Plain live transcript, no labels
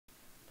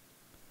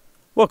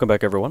Welcome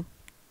back, everyone.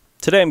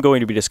 Today I'm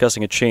going to be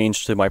discussing a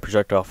change to my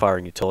projectile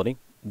firing utility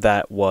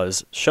that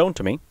was shown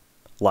to me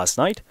last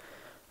night.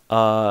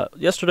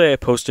 Yesterday I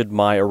posted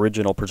my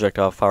original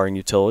projectile firing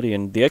utility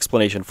and the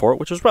explanation for it,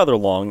 which was rather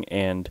long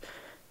and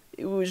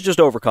it was just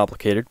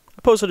overcomplicated.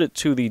 I posted it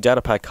to the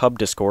Datapack Hub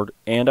Discord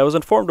and I was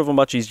informed of a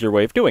much easier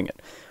way of doing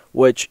it,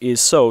 which is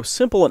so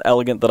simple and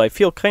elegant that I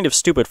feel kind of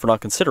stupid for not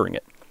considering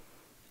it.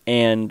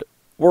 And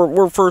we're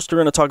going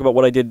to talk about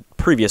what I did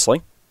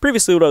previously.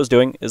 Previously, what I was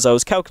doing is I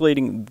was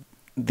calculating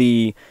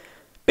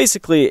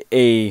basically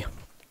a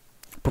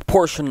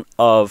proportion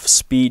of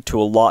speed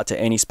to allot to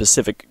any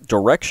specific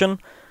direction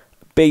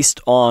based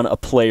on a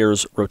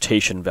player's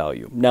rotation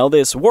value. Now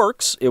this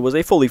works, it was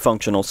a fully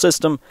functional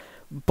system,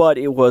 but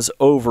it was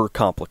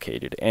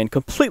overcomplicated and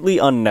completely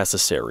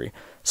unnecessary.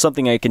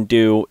 Something I can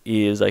do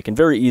is I can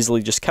very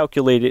easily just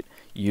calculate it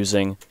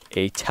using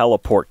a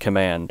teleport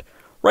command.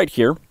 Right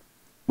here,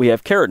 we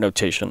have caret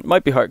notation. It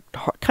might be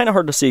kind of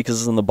hard to see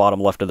because it's in the bottom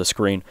left of the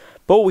screen,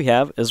 but what we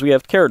have is we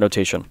have caret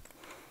notation.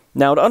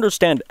 Now, to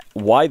understand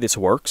why this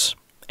works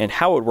and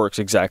how it works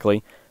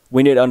exactly,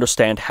 we need to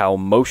understand how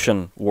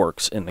motion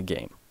works in the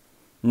game.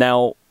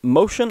 Now,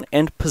 motion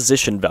and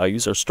position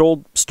values are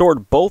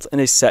stored both in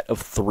a set of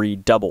 3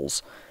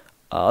 doubles.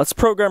 That's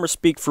programmer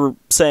speak for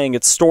saying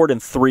it's stored in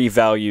 3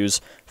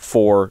 values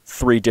for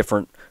 3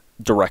 different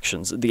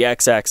directions: the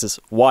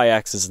x-axis,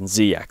 y-axis, and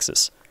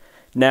z-axis.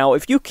 Now,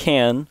 if you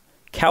can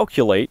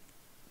calculate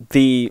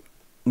the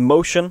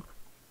motion,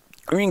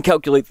 or you can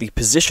calculate the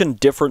position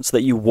difference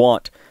that you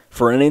want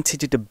for an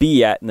entity to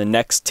be at in the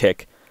next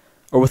tick,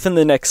 or within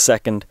the next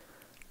second,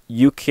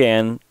 you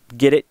can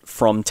get it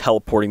from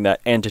teleporting that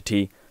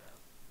entity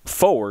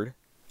forward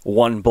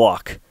 1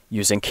 block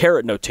using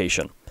caret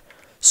notation.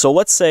 So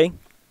let's say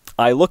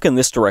I look in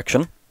this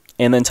direction,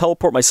 and then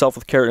teleport myself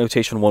with caret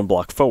notation 1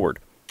 block forward.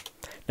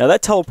 Now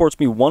that teleports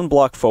me 1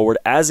 block forward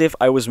as if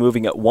I was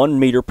moving at 1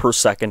 meter per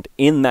second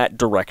in that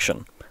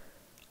direction.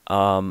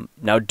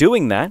 Now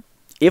doing that,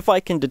 if I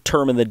can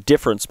determine the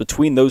difference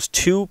between those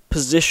 2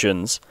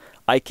 positions,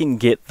 I can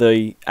get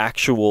the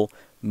actual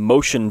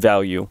motion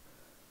value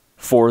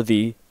for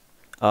the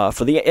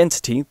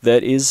entity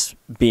that is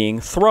being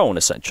thrown,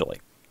 essentially.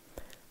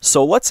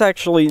 So let's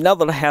actually, now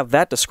that I have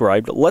that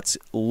described, let's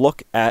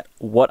look at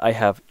what I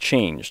have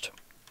changed.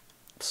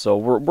 So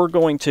we're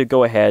going to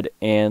go ahead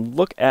and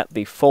look at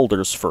the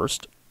folders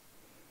first.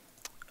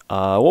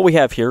 What we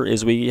have here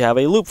is we have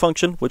a loop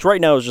function, which right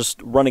now is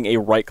just running a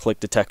right-click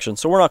detection,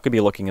 so we're not going to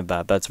be looking at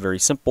that. That's very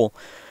simple.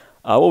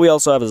 What we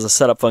also have is a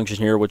setup function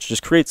here, which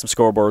just creates some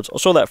scoreboards. I'll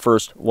show that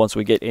first once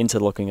we get into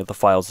looking at the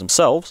files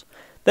themselves.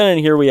 Then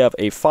in here we have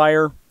a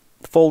fire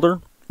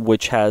folder,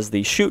 which has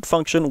the shoot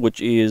function,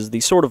 which is the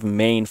sort of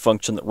main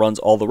function that runs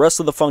all the rest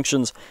of the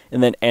functions,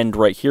 and then end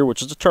right here,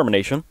 which is a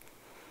termination.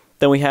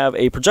 Then we have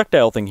a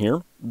projectile thing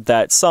here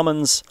that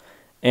summons,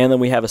 and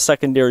then we have a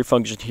secondary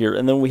function here,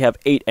 and then we have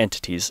 8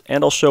 entities.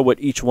 And I'll show what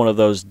each one of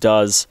those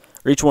does,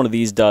 or each one of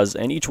these does,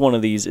 and each one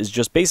of these is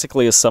just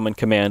basically a summon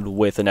command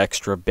with an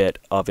extra bit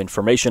of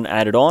information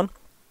added on.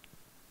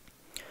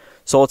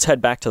 So let's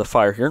head back to the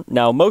fire here.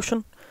 Now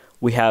motion,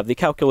 we have the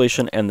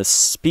calculation and the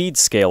speed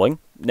scaling.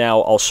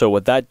 Now I'll show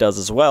what that does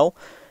as well.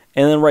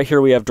 And then right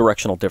here we have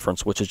directional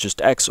difference, which is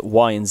just x,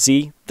 y, and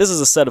z. This is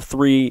a set of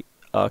 3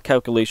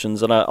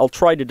 calculations, and I'll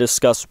try to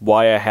discuss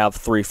why I have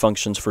 3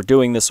 functions for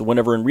doing this,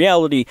 whenever in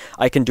reality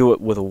I can do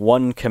it with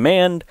 1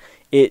 command.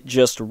 It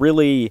just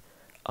really,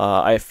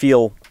 I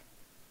feel,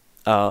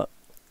 I'm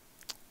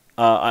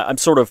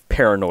sort of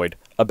paranoid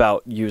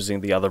about using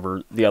the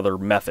other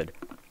method.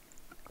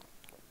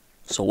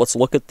 So let's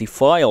look at the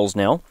files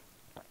now.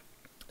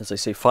 As I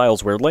say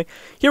files weirdly.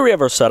 Here we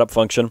have our setup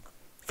function,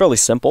 fairly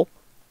simple.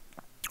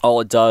 All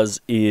it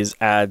does is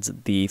adds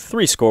the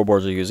 3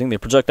 scoreboards we're using, the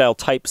projectile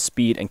type,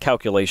 speed, and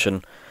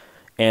calculation,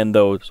 and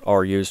those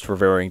are used for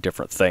varying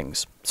different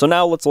things. So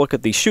now let's look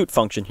at the shoot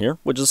function here,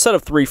 which is a set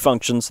of 3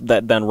 functions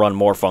that then run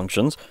more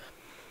functions.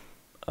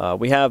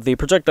 We have the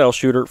projectile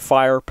shooter,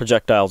 fire,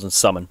 projectiles, and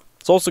summon.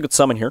 Let's also get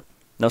summon here.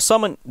 Now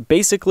summon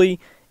basically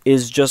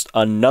is just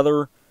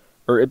another,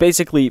 or it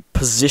basically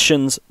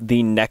positions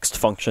the next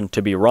function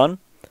to be run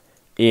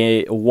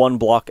 1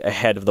 block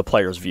ahead of the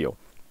player's view.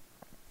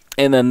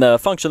 And then the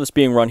function that's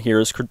being run here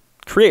is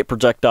create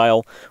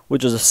projectile,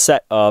 which is a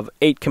set of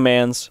 8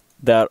 commands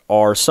that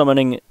are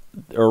summoning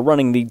or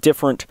running the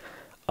different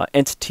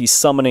entity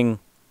summoning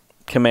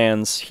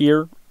commands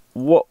here.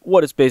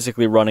 What it's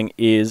basically running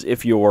is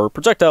if your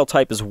projectile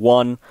type is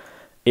 1,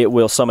 it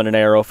will summon an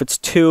arrow. If it's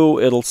 2,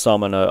 it'll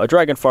summon a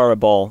dragon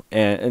fireball,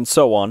 and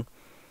so on.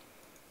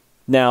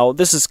 Now,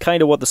 this is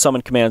kind of what the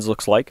summon commands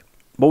looks like.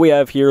 What we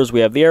have here is we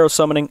have the arrow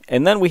summoning,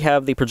 and then we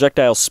have the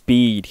projectile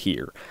speed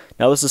here.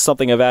 Now this is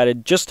something I've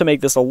added just to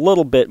make this a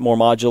little bit more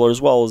modular, as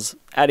well as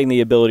adding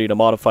the ability to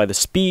modify the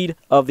speed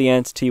of the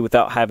entity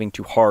without having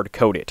to hard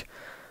code it.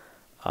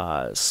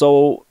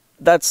 So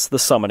that's the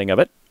summoning of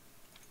it.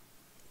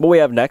 What we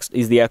have next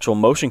is the actual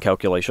motion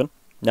calculation.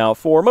 Now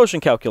for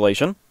motion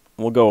calculation,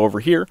 we'll go over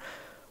here.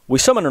 we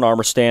summon an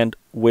armor stand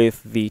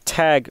with the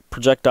tag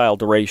projectile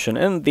duration,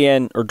 and at the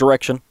end, or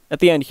direction.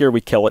 At the end here,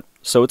 we kill it.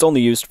 So it's only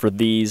used for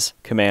these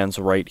commands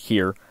right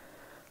here.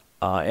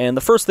 And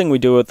the first thing we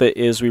do with it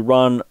is we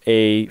run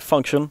a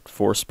function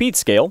for speed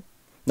scale.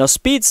 Now,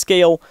 speed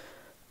scale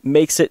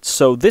makes it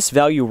so this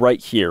value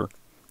right here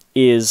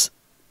is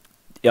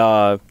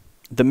the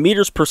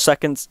meters per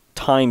second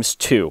times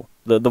 2.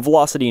 The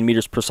velocity in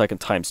meters per second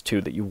times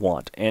 2 that you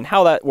want. And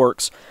how that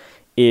works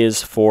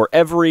is for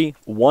every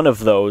one of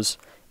those,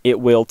 it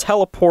will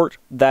teleport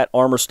that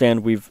armor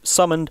stand we've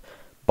summoned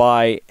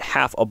by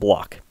half a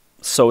block.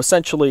 So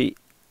essentially,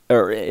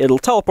 it'll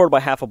teleport by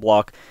half a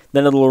block,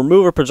 then it'll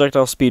remove a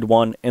projectile speed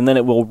 1, and then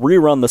it will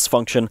rerun this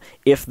function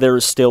if there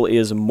still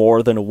is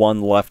more than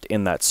 1 left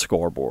in that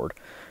scoreboard.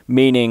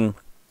 Meaning,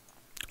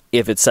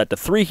 if it's set to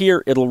 3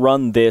 here, it'll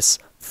run this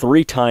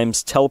 3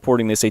 times,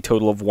 teleporting this a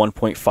total of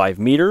 1.5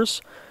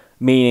 meters,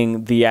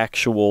 meaning the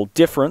actual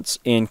difference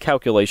in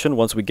calculation,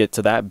 once we get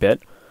to that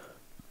bit,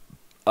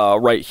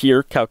 right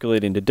here,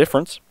 calculating the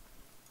difference,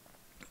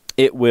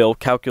 it will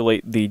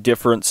calculate the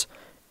difference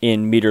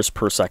in meters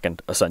per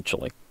second,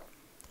 essentially.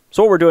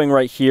 So what we're doing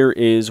right here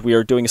is we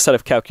are doing a set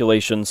of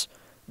calculations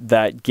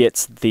that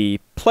gets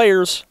the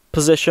player's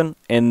position,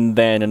 and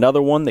then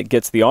another one that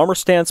gets the armor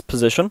stand's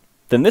position.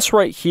 Then this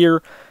right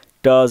here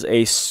does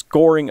a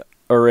scoring,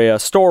 or a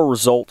store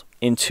result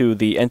into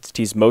the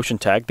entity's motion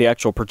tag, the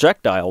actual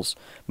projectile's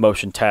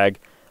motion tag,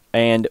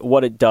 and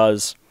what it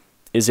does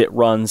is it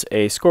runs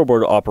a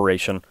scoreboard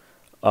operation,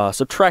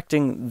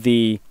 subtracting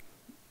the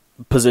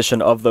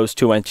position of those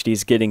two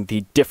entities, getting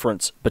the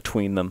difference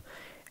between them.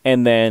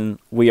 And then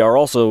we are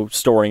also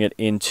storing it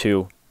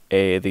into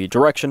the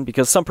direction,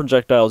 because some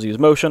projectiles use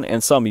motion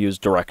and some use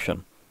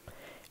direction.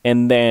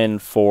 And then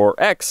for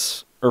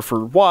X, or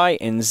for Y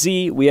and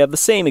Z, we have the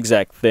same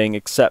exact thing,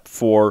 except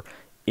for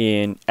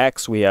in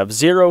X we have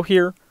 0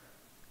 here,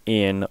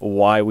 in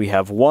Y we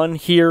have 1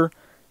 here,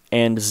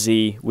 and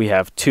Z we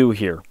have 2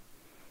 here.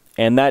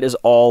 And that is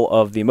all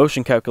of the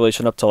motion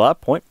calculation up till that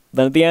point.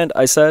 Then at the end,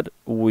 as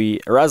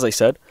I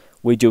said,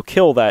 we do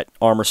kill that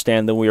armor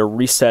stand, then we are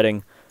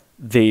resetting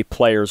the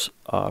player's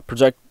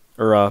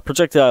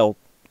projectile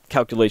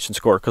calculation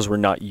score because we're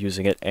not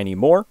using it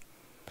anymore.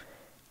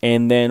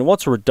 And then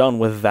once we're done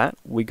with that,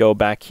 we go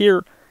back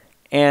here,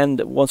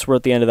 and once we're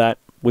at the end of that,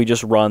 we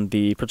just run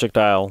the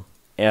projectile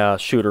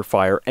shooter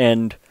fire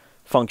end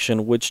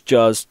function, which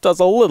just does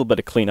a little bit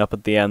of cleanup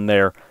at the end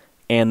there,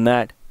 and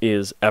that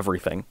is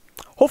everything.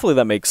 Hopefully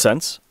that makes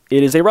sense.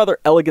 It is a rather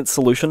elegant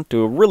solution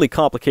to a really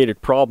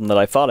complicated problem that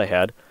I thought I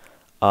had,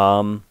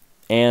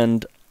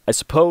 and I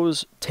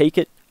suppose take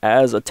it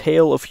as a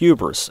tale of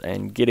hubris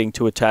and getting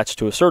too attached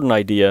to a certain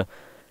idea,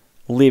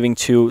 leading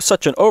to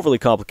such an overly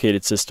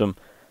complicated system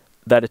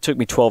that it took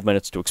me 12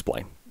 minutes to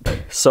explain.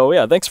 So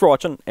yeah, thanks for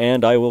watching,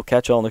 and I will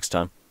catch y'all next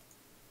time.